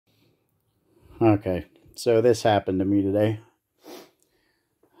Okay, so this happened to me today.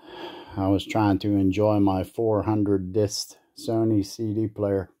 I was trying to enjoy my 400 disc Sony CD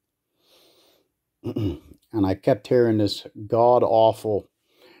player. And I kept hearing this god-awful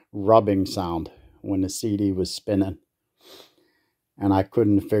rubbing sound when the CD was spinning. And I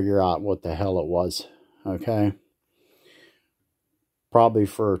couldn't figure out what the hell it was. Okay? Probably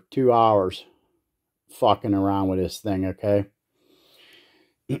for 2 hours fucking around with this thing, okay?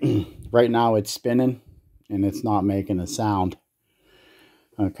 Right now it's spinning and it's not making a sound.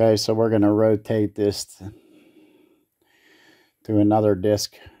 Okay, so we're going to rotate this to another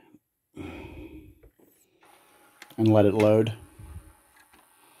disc and let it load.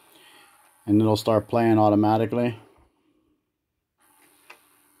 And it'll start playing automatically.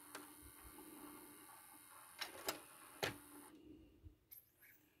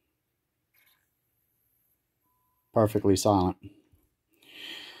 Perfectly silent.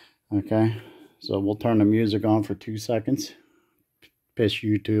 Okay, so we'll turn the music on for 2 seconds. Piss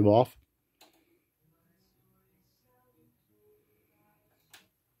YouTube off.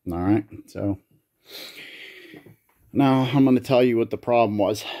 Alright, so now I'm going to tell you what the problem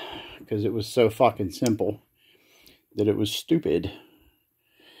was, because it was so fucking simple that it was stupid.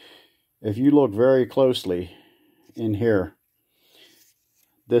 If you look very closely in here,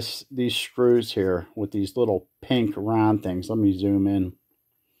 these screws here with these little pink round things, let me zoom in.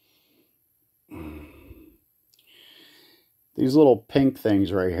 These little pink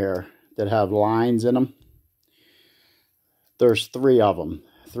things right here that have lines in them, there's 3 of them,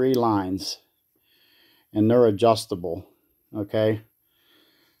 3 lines, and they're adjustable. Okay,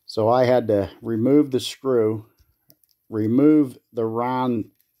 so I had to remove the screw, remove the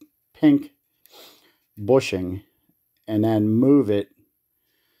round pink bushing, and then move it.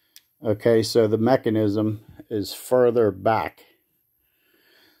 Okay, so the mechanism is further back.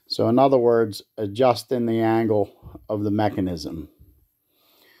 So in other words, adjusting the angle of the mechanism.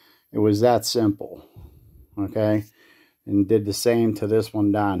 It was that simple. Okay, and did the same to this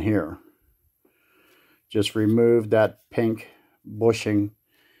one down here. Just remove that pink bushing,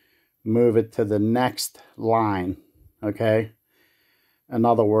 move it to the next line. Okay, in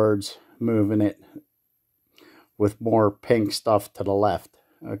other words, moving it with more pink stuff to the left.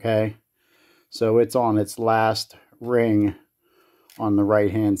 Okay, so it's on its last ring on the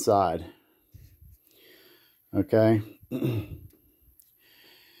right hand side. Okay,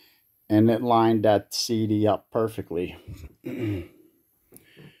 and it lined that CD up perfectly.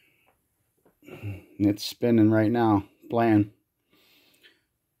 It's spinning right now, playing.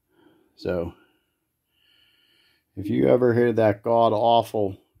 So if you ever hear that god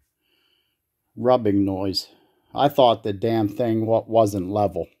awful rubbing noise, I thought the damn thing wasn't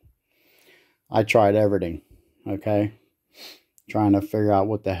level. I tried everything, okay, trying to figure out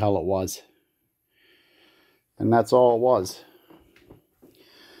what the hell it was. And that's all it was.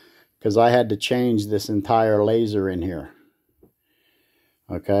 Because I had to change this entire laser in here.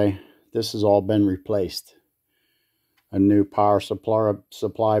 Okay, this has all been replaced. A new power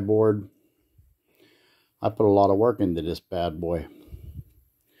supply board. I put a lot of work into this bad boy.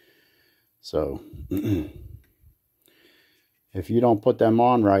 So if you don't put them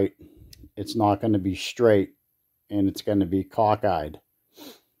on right, it's not going to be straight and it's going to be cockeyed.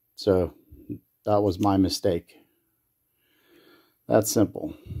 So that was my mistake. That's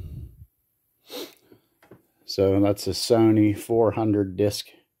simple. So that's a Sony 400 disc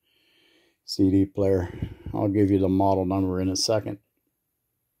CD player. I'll give you the model number in a second.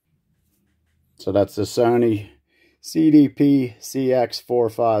 So that's the Sony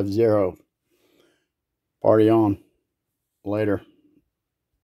CDP-CX450. Party on. Later.